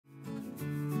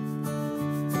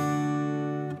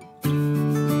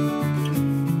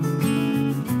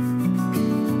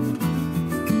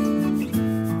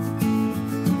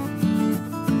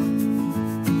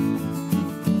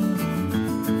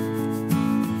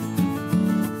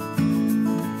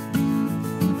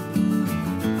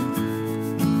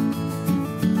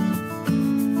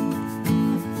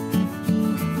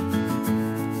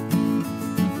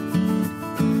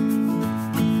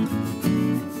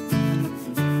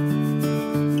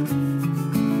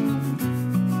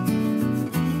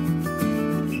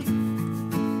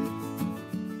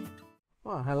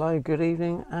Hello, good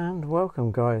evening and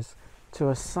welcome guys to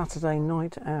a Saturday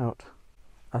night out,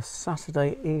 a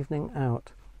Saturday evening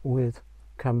out with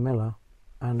Camilla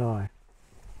and I.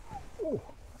 Ooh.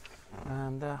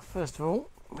 And first of all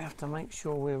we have to make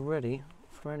sure we're ready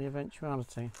for any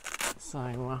eventuality,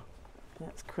 so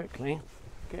let's quickly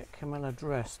get Camilla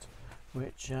dressed,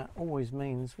 which always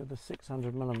means with the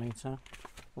 600mm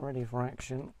ready for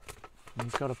action.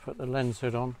 He's got to put the lens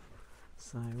hood on,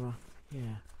 so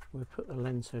yeah, we'll put the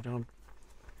lens hood on.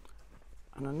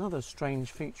 And another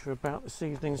strange feature about this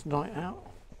evening's night out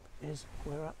is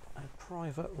we're up a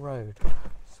private road,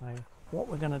 so what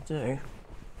we're going to do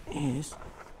is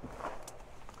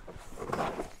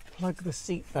plug the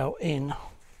seatbelt in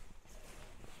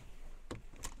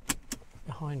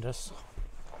behind us.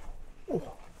 Ooh.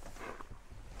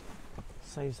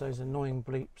 Saves those annoying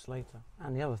bleeps later.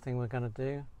 And the other thing we're going to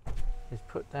do is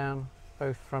put down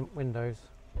both front windows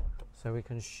so we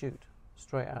can shoot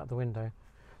straight out the window,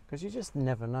 because you just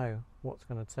never know what's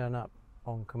going to turn up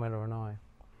on Camilla and I.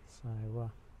 So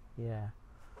yeah,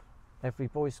 every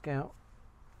Boy Scout,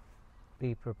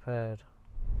 be prepared.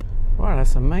 Wow,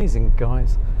 that's amazing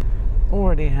guys.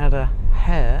 Already had a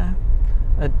hare,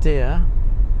 a deer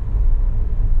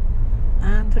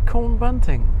and a corn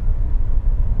bunting.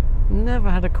 Never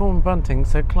had a corn bunting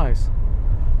so close.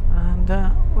 And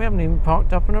we haven't even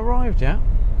parked up and arrived yet.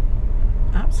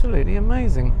 Absolutely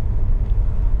amazing.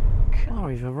 Oh,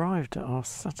 we've arrived at our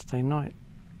Saturday night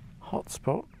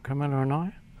hotspot, Camilla and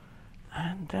I,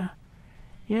 and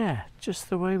yeah, just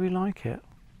the way we like it.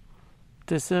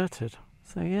 Deserted.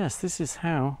 So yes, this is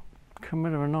how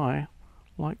Camilla and I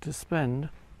like to spend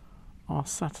our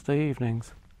Saturday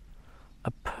evenings.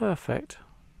 A perfect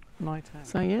night out.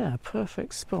 So yeah, a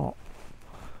perfect spot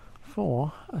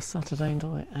for a Saturday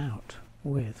night out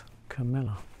with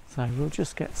Camilla. So we'll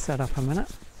just get set up a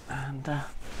minute and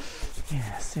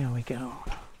yeah, see how we get on.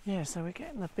 Yeah, so we're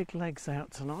getting the big legs out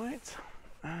tonight,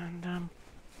 and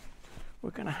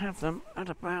we're going to have them at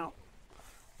about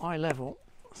eye level.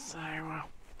 So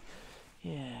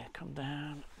yeah, come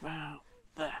down about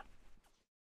there.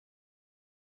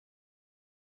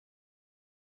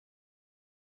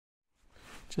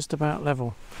 Just about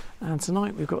level. And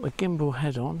tonight we've got the gimbal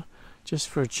head on just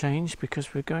for a change,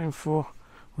 because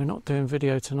we're not doing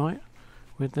video tonight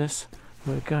with this,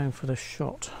 we're going for the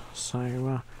shot.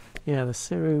 So yeah, the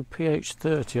Sirui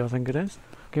PH30 I think it is,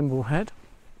 gimbal head.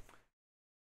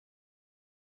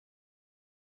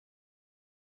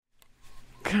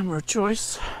 Camera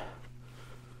choice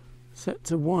set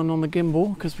to 1 on the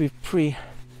gimbal because we've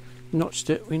pre-notched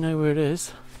it, we know where it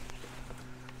is.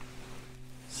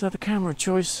 So the camera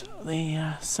choice,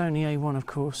 the Sony A1 of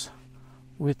course,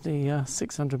 with the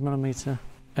 600mm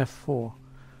f4.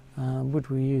 Would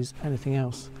we use anything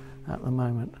else at the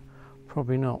moment?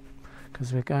 Probably not,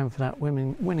 because we're going for that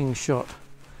winning shot.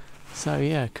 So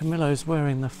yeah, Camilla's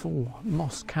wearing the full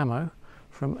moss camo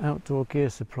from Outdoor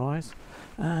Gear Supplies,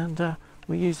 and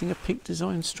we're using a Peak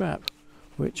Design strap,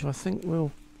 which I think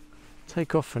we'll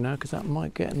take off for now because that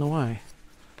might get in the way.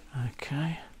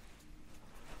 Okay.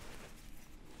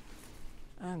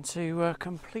 And to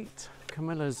complete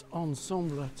Camilla's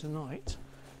ensemble tonight,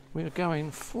 we are going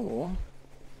for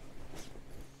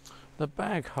the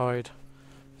bag hide.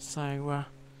 So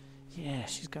yeah,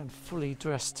 she's going fully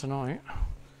dressed tonight.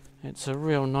 It's a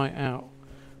real night out.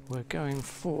 We're going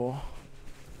for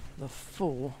the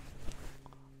full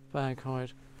bag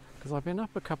hide, because I've been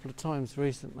up a couple of times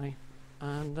recently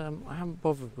and I haven't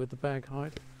bothered with the bag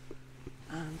hide,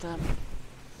 and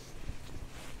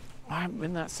I haven't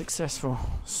been that successful.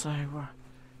 So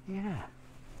yeah,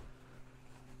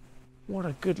 what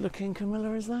a good looking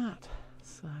Camilla is that.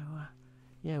 So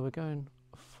yeah, we're going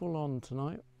full on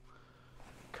tonight.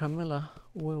 Camilla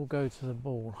will go to the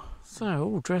ball. So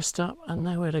all dressed up and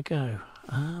nowhere to go.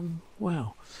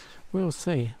 Well, we'll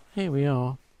see. Here we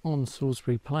are on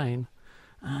Salisbury Plain,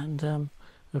 and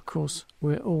of course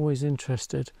we're always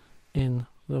interested in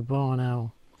the barn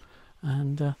owl.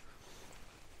 And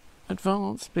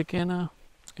advanced, beginner,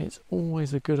 it's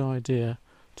always a good idea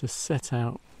to set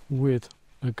out with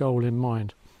a goal in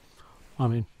mind. I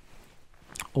mean,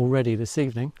 already this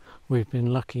evening we've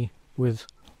been lucky with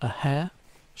a hare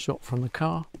shot from the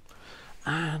car,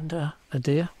 and a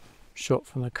deer shot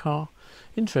from the car.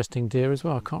 Interesting deer as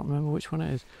well, I can't remember which one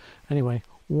it is. Anyway,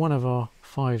 one of our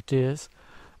 5 deers,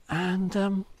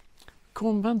 and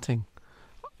corn bunting.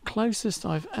 Closest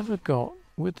I've ever got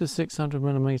with the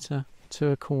 600mm to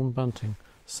a corn bunting.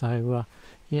 So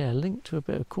yeah, linked to a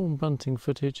bit of corn bunting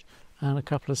footage and a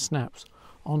couple of snaps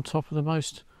on top of the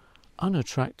most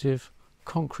unattractive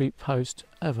concrete post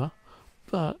ever,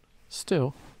 but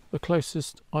still the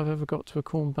closest I've ever got to a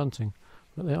corn bunting,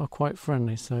 but they are quite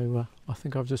friendly, so I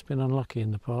think I've just been unlucky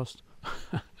in the past.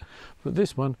 But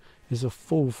this one is a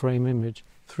full frame image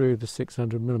through the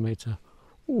 600mm.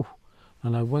 Ooh,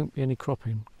 and there won't be any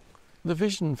cropping. The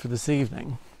vision for this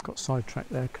evening, got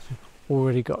sidetracked there because we've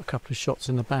already got a couple of shots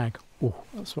in the bag. Oh,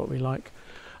 that's what we like.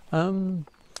 The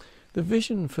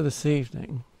vision for this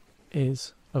evening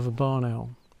is of a barn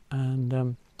owl,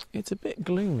 and it's a bit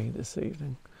gloomy this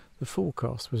evening. The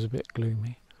forecast was a bit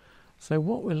gloomy. So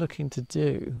what we're looking to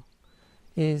do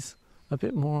is a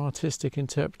bit more artistic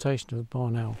interpretation of a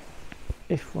barn owl.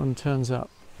 If one turns up,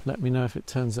 let me know if it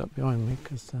turns up behind me,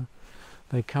 because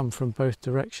they come from both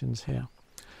directions here.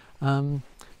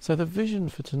 So the vision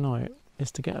for tonight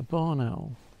is to get a barn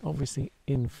owl, obviously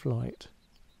in flight,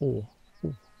 or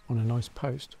on a nice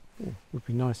post. Would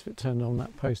be nice if it turned on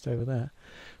that post over there,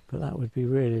 but that would be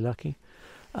really lucky.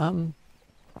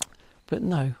 But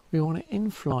no, we want it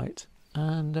in flight,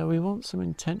 and we want some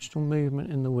intentional movement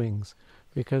in the wings,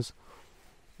 because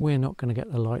we're not going to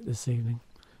get the light this evening.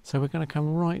 So we're going to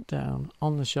come right down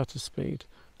on the shutter speed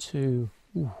to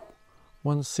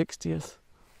 1/60th,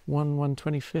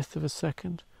 1/125th of a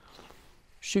second,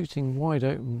 shooting wide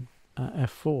open at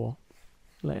f4,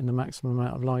 letting the maximum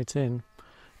amount of light in,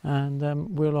 and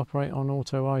we'll operate on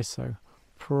auto ISO,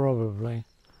 probably,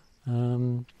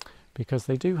 because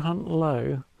they do hunt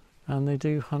low and they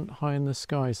do hunt high in the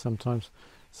sky sometimes,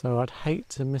 so I'd hate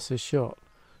to miss a shot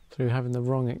through having the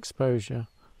wrong exposure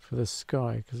for the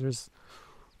sky, because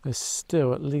there's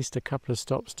still at least a couple of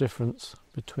stops difference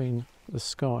between the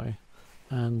sky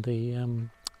and the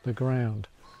ground.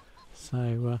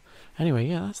 So anyway,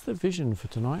 yeah, that's the vision for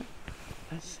tonight.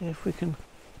 Let's see if we can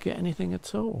get anything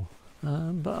at all.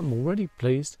 But I'm already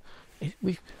pleased.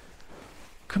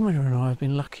 Camilla and I have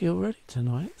been lucky already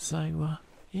tonight. So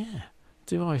yeah,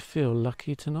 do I feel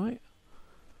lucky tonight?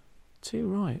 Too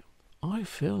right, I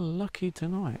feel lucky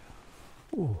tonight.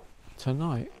 Ooh,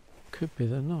 tonight could be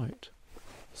the night.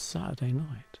 Saturday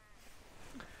night.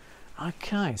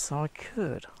 Okay, so I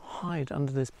could hide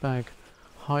under this bag,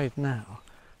 hide now,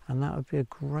 and that would be a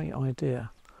great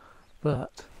idea,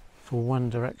 but for one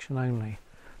direction only,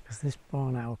 because this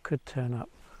barn owl could turn up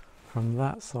from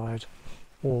that side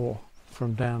or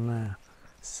from down there.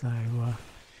 So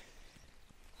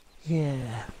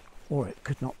yeah, or it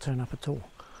could not turn up at all.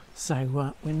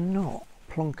 So we're not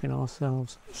plonking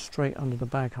ourselves straight under the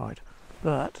bag hide,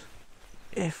 but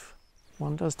if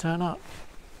one does turn up,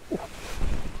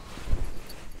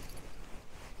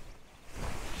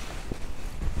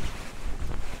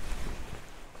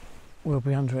 we'll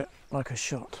be under it like a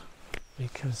shot,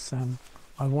 because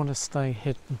I want to stay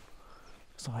hidden.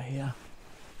 So I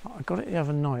got it the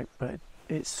other night, but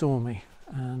it saw me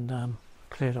and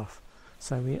cleared off.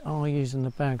 So we are using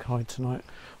the bag hide tonight,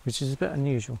 which is a bit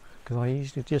unusual because I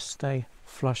usually just stay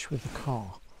flush with the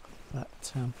car.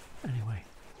 But anyway,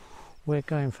 we're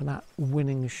going for that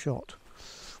winning shot.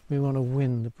 We want to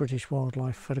win the British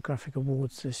Wildlife Photographic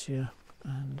Awards this year,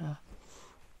 and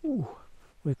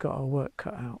we've got our work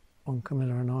cut out on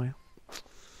Camilla and I.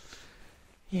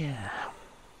 Yeah.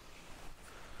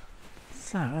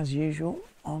 So as usual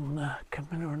on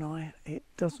Camilla and I, it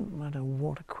doesn't matter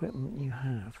what equipment you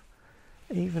have.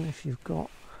 Even if you've got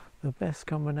the best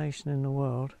combination in the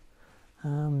world,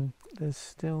 there's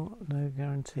still no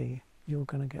guarantee you're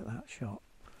going to get that shot,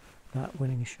 that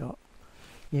winning shot.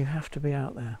 You have to be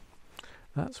out there.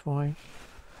 That's why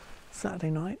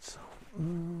Saturday nights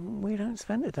we don't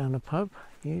spend it down the pub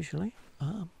usually.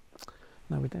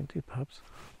 No, we don't do pubs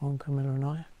on Camilla and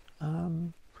I.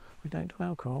 We don't do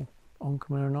alcohol on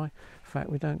Camilla and I. In fact,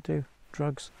 we don't do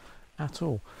drugs at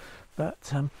all.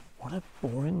 But what a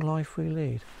boring life we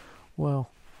lead. Well,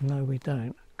 no, we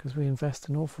don't, because we invest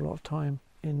an awful lot of time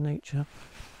in nature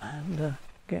and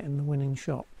getting the winning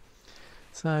shot.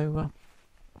 So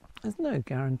there's no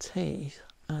guarantees,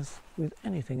 as with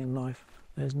anything in life,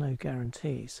 there's no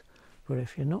guarantees. But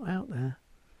if you're not out there,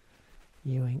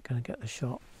 you ain't going to get the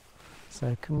shot.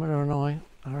 So Camilla and I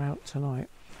are out tonight,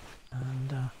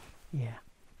 and yeah,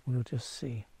 we'll just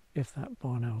see if that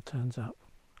barn owl turns up.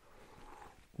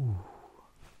 Ooh,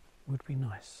 would be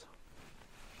nice.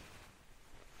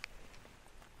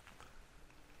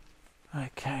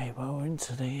 Okay, well, we're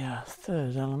into the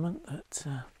third element that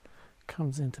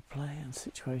comes into play in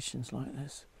situations like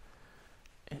this.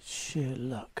 It's sheer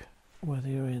luck whether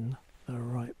you're in the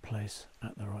right place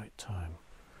at the right time.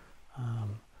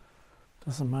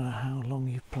 Doesn't matter how long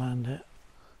you've planned it,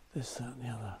 this, that and the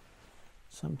other.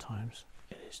 Sometimes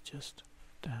it is just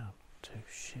down to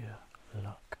sheer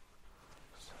luck.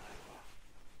 So,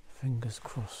 fingers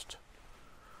crossed,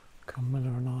 Camilla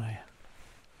and I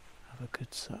have a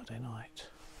good Saturday night.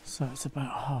 So it's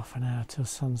about half an hour till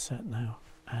sunset now,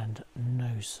 and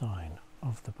no sign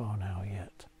of the barn owl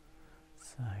yet.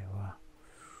 So,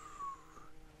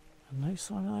 and no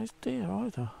sign of those deer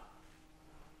either.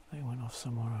 They went off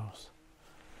somewhere else.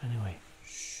 Anyway,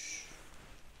 shh.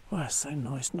 Well, it's so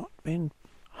nice not being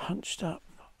hunched up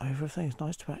over everything. It's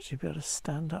nice to actually be able to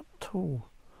stand up tall,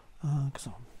 because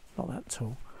I'm not that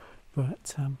tall.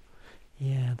 But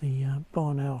yeah, the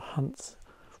barn owl hunts,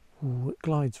 it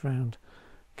glides round,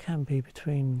 can be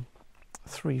between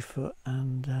 3 foot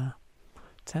and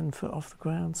 10 foot off the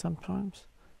ground sometimes.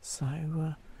 So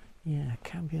yeah, it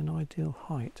can be an ideal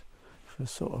height for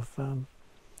sort of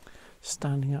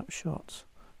standing up shots.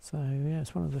 So yeah,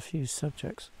 it's one of the few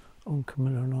subjects on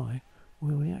Camilla and I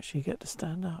where we actually get to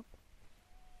stand up.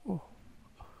 Oh,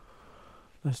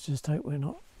 let's just hope we're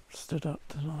not stood up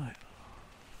tonight.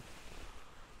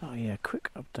 Oh yeah,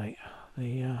 quick update.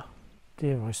 The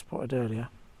deer I spotted earlier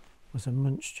was a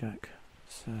muntjac.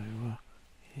 So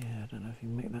yeah, I don't know if you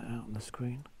can make that out on the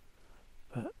screen,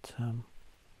 but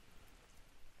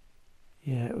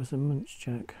yeah, it was a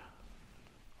muntjac,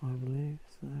 I believe.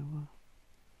 So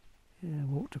yeah,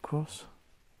 walked across.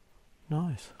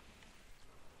 Nice.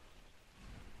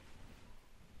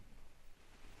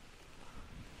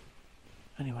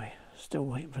 Anyway, still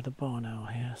waiting for the barn owl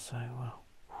here, so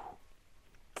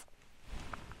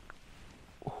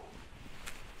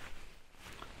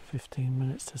 15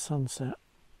 minutes to sunset.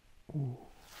 Ooh.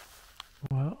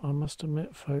 Well, I must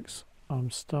admit, folks,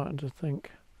 I'm starting to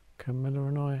think Camilla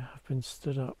and I have been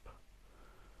stood up,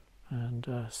 and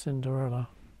Cinderella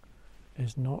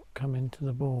is not coming to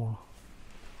the ball.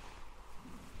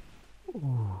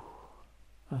 Ooh,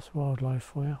 that's wildlife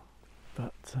for you.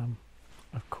 But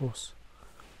of course,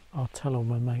 I'll tell all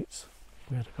my mates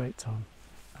we had a great time.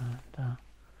 And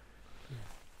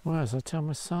well, as I tell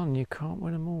my son, you can't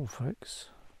win them all, folks.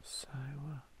 So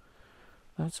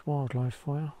that's wildlife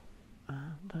for you.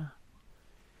 And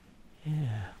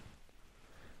yeah,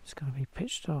 it's going to be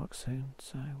pitch dark soon,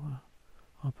 so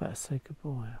I better say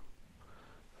goodbye.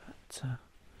 But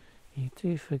you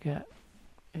do forget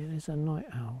it is a night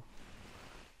owl,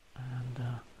 and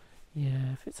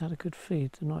yeah, if it's had a good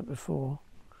feed the night before,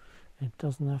 it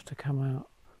doesn't have to come out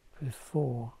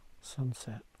before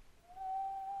sunset.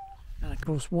 And of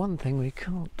course, one thing we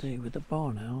can't do with the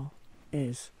barn owl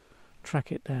is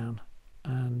track it down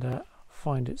and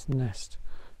find its nest,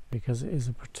 because it is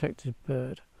a protected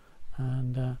bird,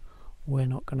 and we're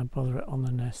not going to bother it on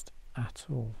the nest at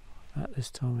all at this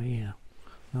time of year.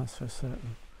 That's for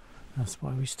certain. That's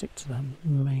why we stick to the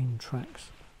main tracks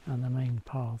and the main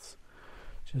paths,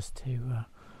 just to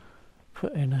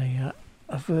put in a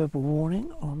verbal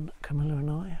warning on Camilla and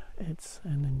I. It's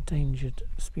an endangered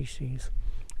species.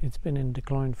 It's been in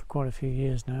decline for quite a few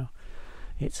years now.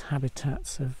 Its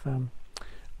habitats have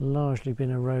largely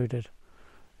been eroded.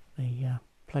 The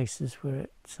places where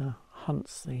it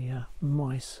hunts the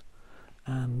mice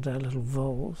and little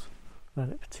voles that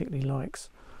it particularly likes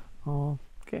are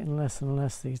getting less and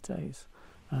less these days.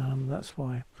 That's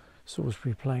why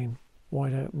Salisbury Plain,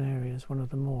 wide open area, is one of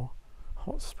the more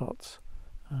hot spots,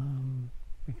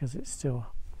 because it's still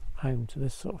home to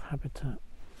this sort of habitat.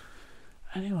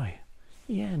 Anyway,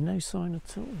 yeah, no sign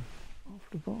at all of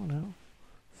the barn owl.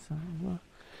 So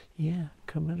yeah,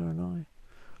 Camilla and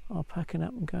I are packing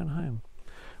up and going home.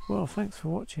 Well, thanks for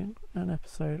watching an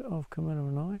episode of Camilla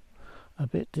and I. A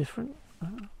bit different,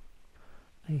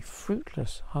 a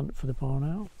fruitless hunt for the barn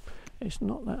owl. It's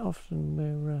not that often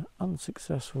we're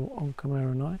unsuccessful on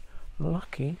Camilla and I.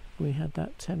 Lucky we had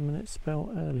that 10-minute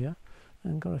spell earlier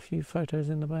and got a few photos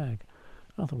in the bag.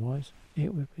 Otherwise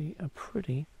it would be a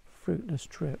pretty fruitless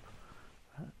trip.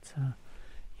 But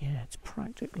yeah, it's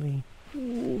practically,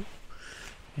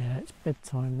 yeah, it's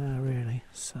bedtime now really.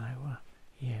 So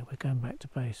yeah, we're going back to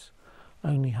base.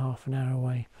 Only half an hour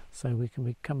away, so we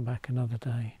can come back another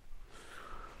day.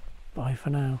 Bye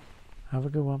for now. Have a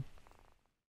good one.